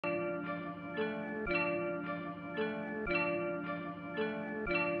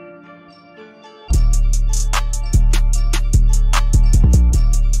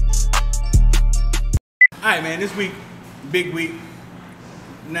right, man. This week, big week.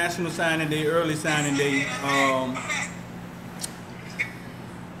 National Signing Day, early signing day.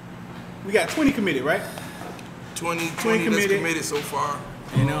 We got 20 committed, right? 20 committed so far.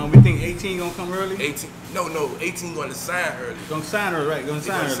 And we think 18 gonna come early. 18, no, 18 going to sign early. Gonna sign early, right? Gonna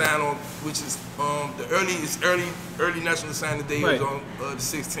sign early. Sign on, which is early National Signing Day is on the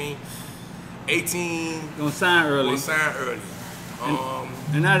 16th. 18 gonna sign early.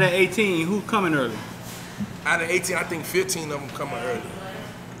 And out of that 18, who's coming early? Out of 18, I think 15 of them coming early.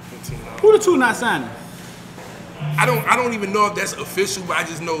 15. Who the two not signing? I don't even know if that's official, but I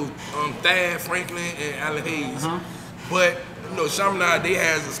just know Thad Franklin and Alan Hayes. But you know, Chaminade, they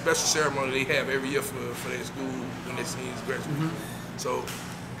has a special ceremony they have every year for their school when their seniors graduate. So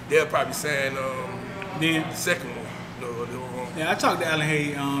they'll probably sign the second one. Yeah, I talked to Alan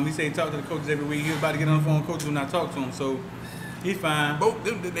Hayes. He said he talked to the coaches every week. He was about to get on the phone with coaches when I talked to him, so he's fine. Both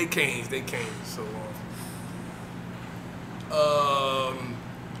them, they came. So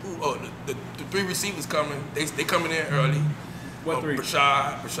the three receivers coming. They coming in early. What three?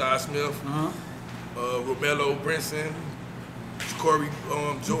 Brashad Smith, Romello Brinson, Corey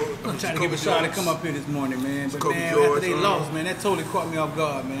George. I'm trying to get Brashad to come up here this morning, man. But man, after they lost, man, that totally caught me off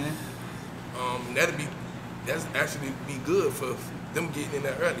guard, man. That's actually be good for them getting in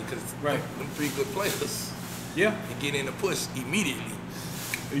there early because them three good players. Yeah. And get in the push immediately.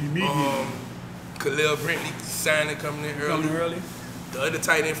 Khalil Brentley signing coming in early. The other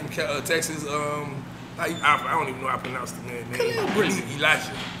tight end from Texas, I don't even know how to pronounce the name. Khalil Brentley.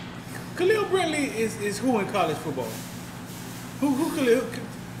 Elijah. Khalil Brentley is who in college football? Who Khalil?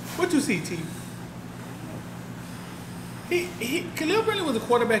 What you see, T? Khalil Brentley was a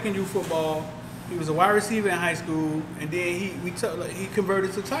quarterback in youth football. He was a wide receiver in high school, and then he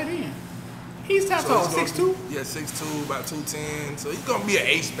converted to tight end. He's top tall, 6'2"? Yeah, 6'2", about 210. So he's gonna be an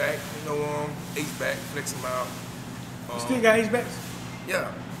ace back, ace back, flex him out. Still got ace backs?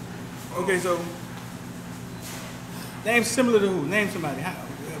 Yeah. Okay, so names similar to who? Name somebody.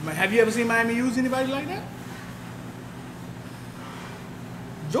 Have you ever seen Miami use anybody like that?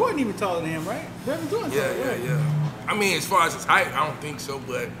 Jordan even taller than him, right? Jordan taller. Yeah. I mean, as far as his height, I don't think so,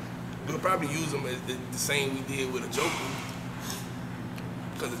 but we'll probably use him as the same we did with Ajoku.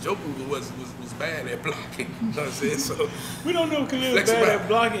 Because Ajoku was bad at blocking. You know what I'm saying? So we don't know if Khalil's bad at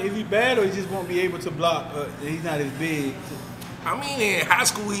blocking. Is he bad or he just won't be able to block? He's not as big. I mean, in high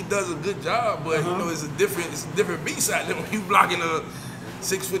school he does a good job, but you know it's a different beast out there when you blocking a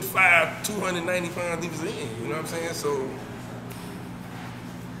 6'5", 290-pound defensive end. You know what I'm saying? So,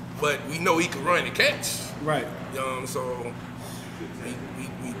 but we know he can run and catch. Right. So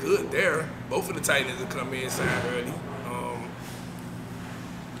we good there. Both of the tight ends will come in and sign early.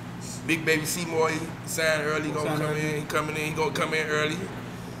 Big Baby Seymour, he signed early. He gonna come in. He gonna come in early.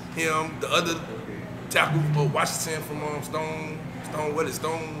 Him, the other tackle, Washington from Stone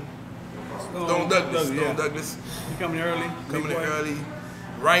Douglas. He coming in early.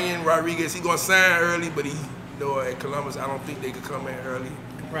 Ryan Rodriguez, he gonna sign early, but at Columbus, I don't think they could come in early.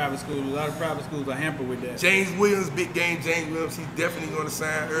 Private schools, a lot of private schools are hampered with that. James Williams, big game. James Williams, he's definitely gonna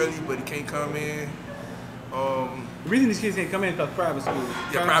sign early, but he can't come in. The reason these kids can't come in is because private schools.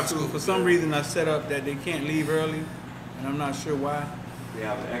 Yeah, private schools. For some reason, I set up that they can't leave early, and I'm not sure why. They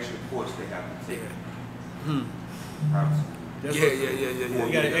have an extra course they have to take. Private school. Yeah.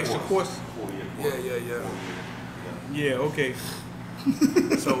 You got an extra course? 4-year course. Yeah, okay.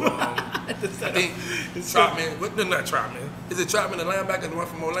 So, I think Troutman, not Troutman. Is it Troutman, the linebacker, the one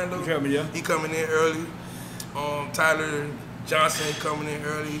from Orlando? Troutman, yeah. He coming in early. Tyler Johnson coming in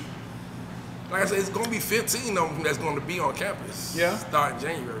early. Like I said, it's going to be 15 of them that's going to be on campus. Yeah. Starting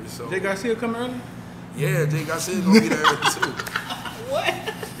January. So. Jay Garcia coming early? Yeah, Jay Garcia going to be there early too. What?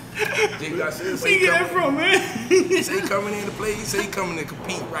 Jay Garcia. Where you get that from, man? He say he coming in to play. He say he coming to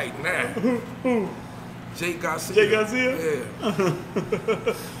compete right now. Who? Jay Garcia. Jay Garcia?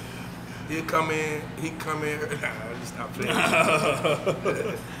 Yeah. He come in. Nah, just stop playing.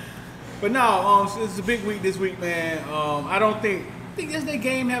 But no, it's a big week this week, man. I don't think does that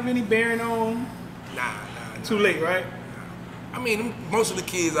game have any bearing on? Nah. Too late, right? Nah. I mean, most of the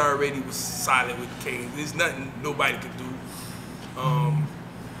kids already was solid with the Canes. There's nothing nobody could do.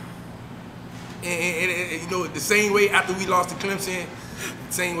 And you know, the same way after we lost to Clemson,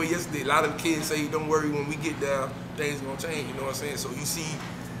 the same way yesterday, a lot of the kids say, don't worry, when we get there, things are going to change, you know what I'm saying? So you see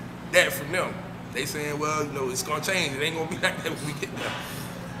that from them. They saying, well, you know, it's going to change. It ain't going to be like that when we get there.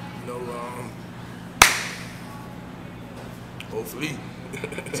 You know, hopefully.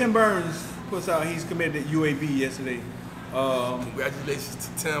 Tim Burns puts out he's committed to UAB yesterday. Congratulations to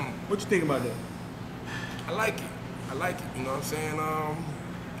Tim. What you think about that? I like it, you know what I'm saying?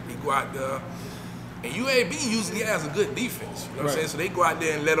 He go out there. And UAB usually has a good defense. You know what I'm saying? So they go out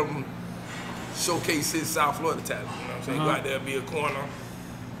there and let them showcase his South Florida talent. You know what I'm saying? Go out there and be a corner.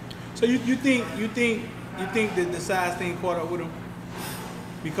 So you think that the size thing caught up with him?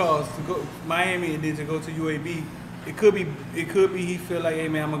 Because to go Miami and then to go to UAB, it could be he feel like, hey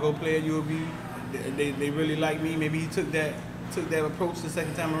man, I'm gonna go play at UAB. They really like me. Maybe he took that approach the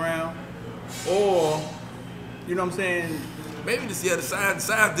second time around, or you know what I'm saying? Maybe the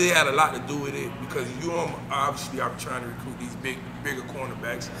size did have a lot to do with it because obviously I'm trying to recruit these bigger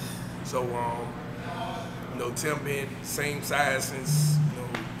cornerbacks. So you know, Tim being same size since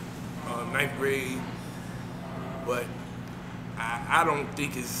ninth grade, but I don't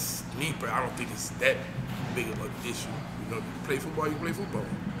think it's I don't think it's that big of an issue. You know, you play football, you play football.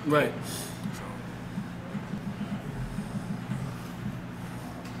 Right. So,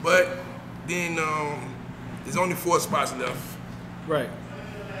 but then there's only 4 spots left. Right.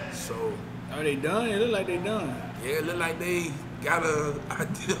 So. Are they done? It look like they done. Yeah, it look like they got an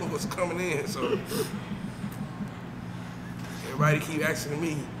idea of what's coming in. So everybody keep asking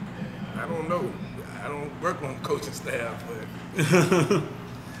me. I don't know. I don't work on coaching staff, but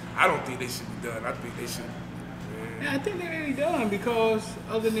I don't think they should be done. I think they should. Yeah, I think they're really done because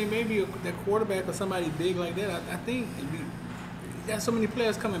other than maybe the quarterback or somebody big like that, I think you got so many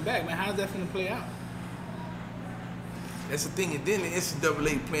players coming back, man. How's that going to play out? That's the thing. And then the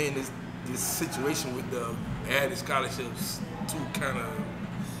NCAA playing this situation with the added scholarships to kind of.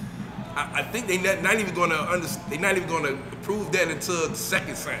 I think they're not even going to approve that until the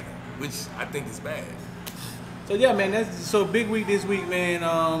second signing, which I think is bad. So yeah, man, that's so big week this week, man.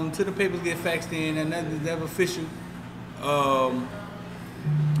 Till the papers get faxed in, and that's never official.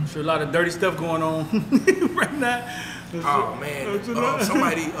 Sure, a lot of dirty stuff going on right now. Oh man,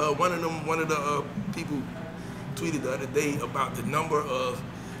 somebody, one of the people tweeted the other day about the number of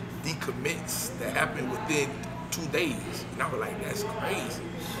decommits that happened within 2 days, and I was like, that's crazy.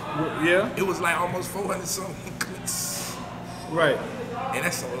 Yeah. It was like almost 400 something commits. Right. And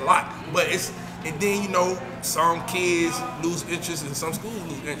that's a lot. But and then, you know, some kids lose interest and some schools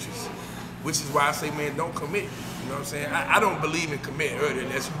lose interest, which is why I say, man, don't commit. You know what I'm saying? I don't believe in commit earlier. You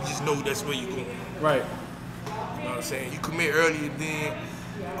just know that's where you're going. Right. You know what I'm saying? You commit earlier, then,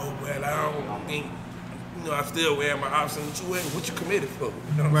 oh, well, I don't think, I still wear my option. What you committed for? You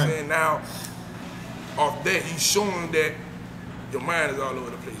know what I'm saying? Now, off that, you showing that your mind is all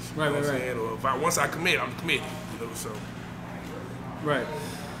over the place. You know what I'm saying? Or once I commit, I'm committed. You know, so. Right.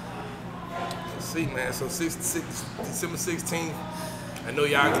 Let's see, man. So December 16th, I know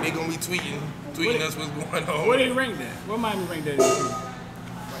y'all, they gonna be tweeting us what's going on. Where they ranked that? Where Miami ranked that?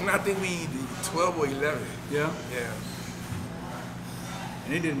 And I think we 12 or 11. Yeah? Yeah.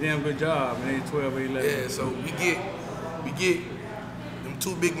 And they did a damn good job, and they did 12 or 11. Yeah, so we get them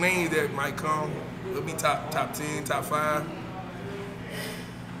 2 big names that might come. We'll be top 10, top 5.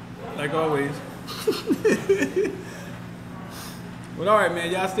 Like always. But all right, man,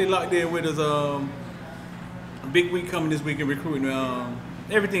 y'all stay locked in with us. A big week coming this week in recruiting.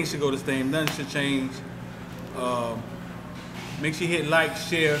 Everything should go the same. Nothing should change. Make sure you hit like,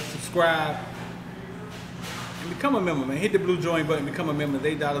 share, subscribe, and become a member, man. Hit the blue join button, become a member.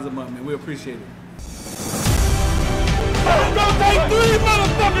 $8 a month, man. We appreciate it. It's gonna take 3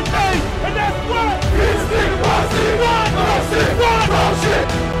 motherfucking days, and that's what?